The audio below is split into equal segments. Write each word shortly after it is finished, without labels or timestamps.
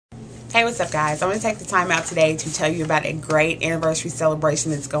Hey, what's up, guys? I want to take the time out today to tell you about a great anniversary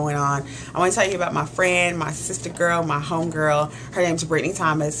celebration that's going on. I want to tell you about my friend, my sister girl, my homegirl. Her name's Brittany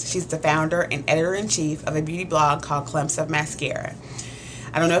Thomas. She's the founder and editor-in-chief of a beauty blog called Clumps of Mascara.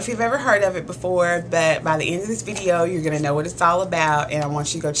 I don't know if you've ever heard of it before, but by the end of this video, you're going to know what it's all about. And I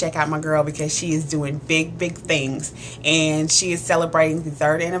want you to go check out my girl because she is doing big, big things. And she is celebrating the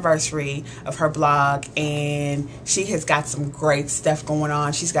 3rd anniversary of her blog. And she has got some great stuff going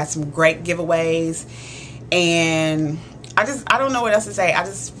on. She's got some great giveaways. And I don't know what else to say.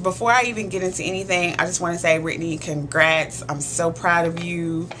 Before I even get into anything, I just want to say, Brittany, congrats. I'm so proud of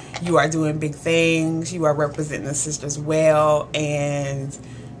you. You are doing big things. You are representing the sisters well, and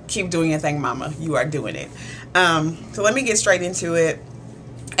keep doing your thing, mama. You are doing it. So let me get straight into it.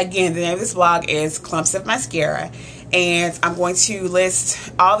 Again, the name of this blog is Clumps of Mascara, and I'm going to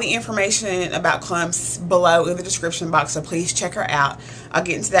list all the information about Clumps below in the description box, so please check her out. I'll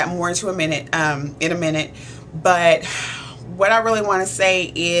get into that more in a minute. But what I really want to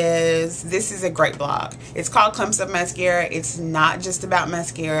say is this is a great blog. It's called Clumps of Mascara. It's not just about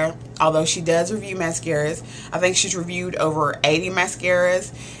mascara, although she does review mascaras. I think she's reviewed over 80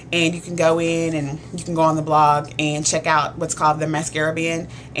 mascaras, and you can go in and you can go on the blog and check out what's called the Mascara Bin,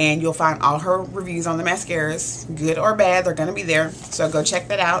 and you'll find all her reviews on the mascaras, good or bad. They're going to be there, so go check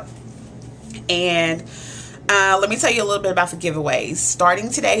that out. And let me tell you a little bit about the giveaways. Starting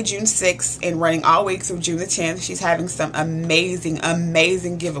today, June 6th, and running all week through June the 10th, she's having some amazing,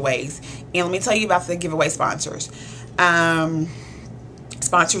 amazing giveaways. And let me tell you about the giveaway sponsors.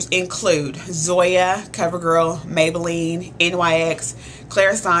 Sponsors include Zoya, CoverGirl, Maybelline, NYX,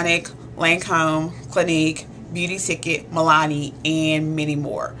 Clarisonic, Lancome, Clinique, Beauty Ticket, Milani, and many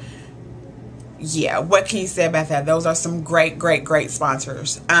more. Yeah, what can you say about that? Those are some great, great, great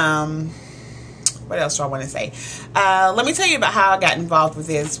sponsors. What else do I want to say? Let me tell you about how I got involved with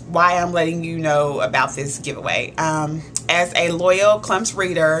this, why I'm letting you know about this giveaway. As a loyal Clumps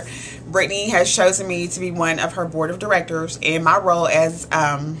reader, Brittany has chosen me to be one of her board of directors, and my role as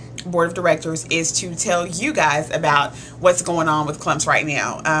board of directors is to tell you guys about what's going on with Clumps right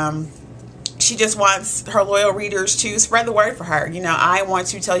now. She just wants her loyal readers to spread the word for her. You know, I want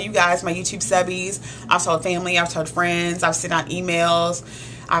to tell you guys, my YouTube subbies, I've told family, I've told friends, I've sent out emails,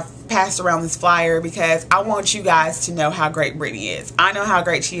 I've passed around this flyer because I want you guys to know how great Brittany is. I know how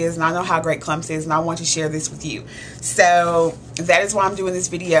great she is, and I know how great Clumps is, and I want to share this with you. So that is why I'm doing this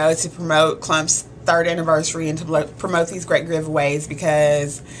video, to promote Clumps' 3rd anniversary and to promote these great giveaways,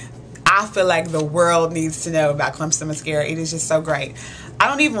 because I feel like the world needs to know about Clumps of Mascara. It is just so great. I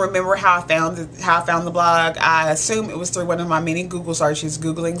don't even remember how I found the blog. I assume it was through one of my many Google searches,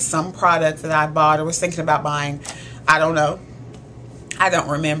 Googling some product that I bought or was thinking about buying. I don't know. I don't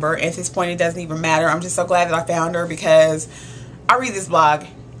remember. At this point, it doesn't even matter. I'm just so glad that I found her, because I read this blog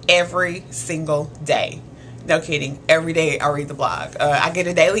every single day. No kidding. Every day I read the blog. I get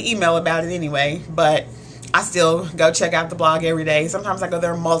a daily email about it anyway, but I still go check out the blog every day. Sometimes I go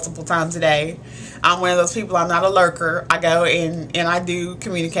there multiple times a day. I'm one of those people. I'm not a lurker. I go and I do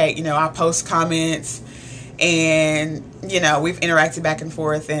communicate. You know, I post comments, and you know, we've interacted back and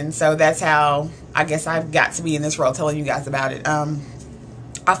forth, and so that's how I guess I've got to be in this role, telling you guys about it.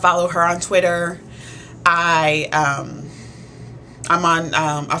 I follow her on Twitter. I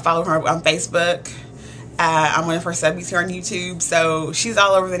follow her on Facebook. I'm one of her subbies here on YouTube, so she's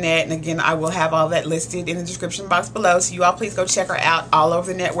all over the net. And again, I will have all that listed in the description box below, so you all please go check her out all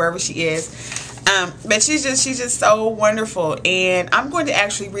over the net, wherever she is. But she's just so wonderful. And I'm going to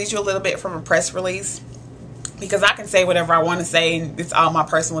actually read you a little bit from a press release, because I can say whatever I want to say, and it's all my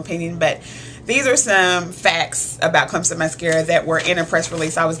personal opinion, but these are some facts about Clumps of Mascara that were in a press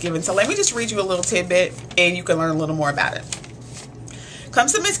release I was given. So let me just read you a little tidbit, and you can learn a little more about it.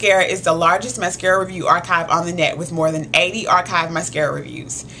 Clumps of Mascara is the largest mascara review archive on the net, with more than 80 archived mascara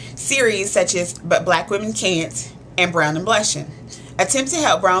reviews. Series such as But Black Women Can't and Brown and Blushing attempt to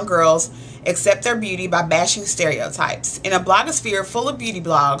help brown girls accept their beauty by bashing stereotypes. In a blogosphere full of beauty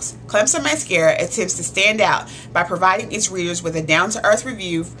blogs, Clumps of Mascara attempts to stand out by providing its readers with a down-to-earth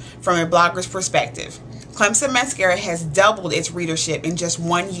review from a blogger's perspective. Clumps of Mascara has doubled its readership in just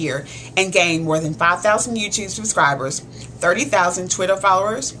 1 year and gained more than 5,000 YouTube subscribers, 30,000 Twitter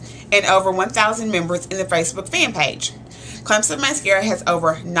followers, and over 1,000 members in the Facebook fan page. Clumps of Mascara has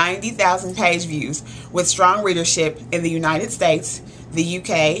over 90,000 page views, with strong readership in the United States, the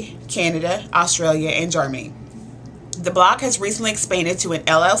UK, Canada, Australia, and Germany. The blog has recently expanded to an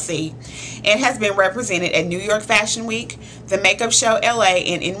LLC and has been represented at New York Fashion Week, the Makeup Show LA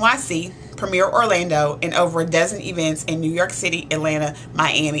and NYC, Premiere Orlando, and over a dozen events in New York City, Atlanta,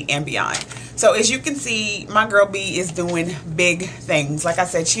 Miami, and beyond. So as you can see, my girl B is doing big things. Like I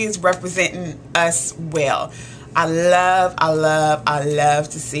said, she is representing us well. I love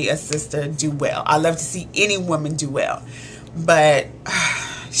to see a sister do well. I love to see any woman do well. But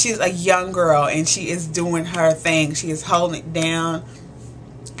she's a young girl and she is doing her thing. She is holding it down.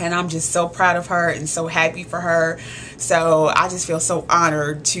 And I'm just so proud of her and so happy for her. So I just feel so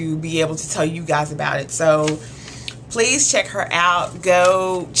honored to be able to tell you guys about it. So please check her out.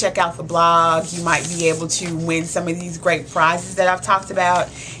 Go check out the blog. You might be able to win some of these great prizes that I've talked about.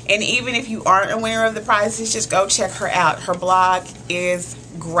 And even if you aren't a winner of the prizes, just go check her out. Her blog is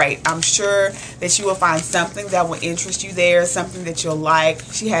great. I'm sure that you will find something that will interest you there, something that you'll like.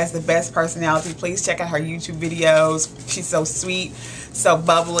 She has the best personality. Please check out her YouTube videos. She's so sweet, so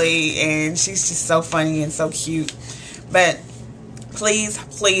bubbly, and she's just so funny and so cute. But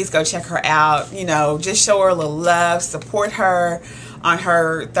please go check her out. You know, just show her a little love, support her on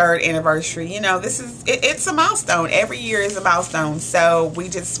her 3rd anniversary. You know, this is it's a milestone. Every year is a milestone, so we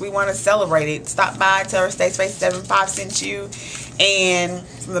want to celebrate it. Stop by, tell her Stay Space 75 sent you. And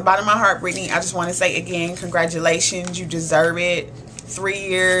from the bottom of my heart, Brittany, I just want to say again, congratulations. You deserve it. 3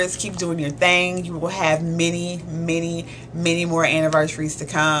 years. Keep doing your thing. You will have many more anniversaries to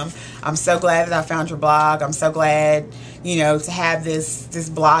come. I'm so glad that I found your blog. I'm so glad, you know, to have this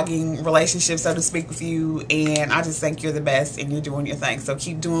blogging relationship, so to speak, with you. And I just think you're the best and you're doing your thing. So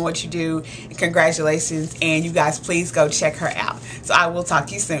keep doing what you do. And congratulations. And you guys, please go check her out. So I will talk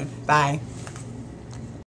to you soon. Bye.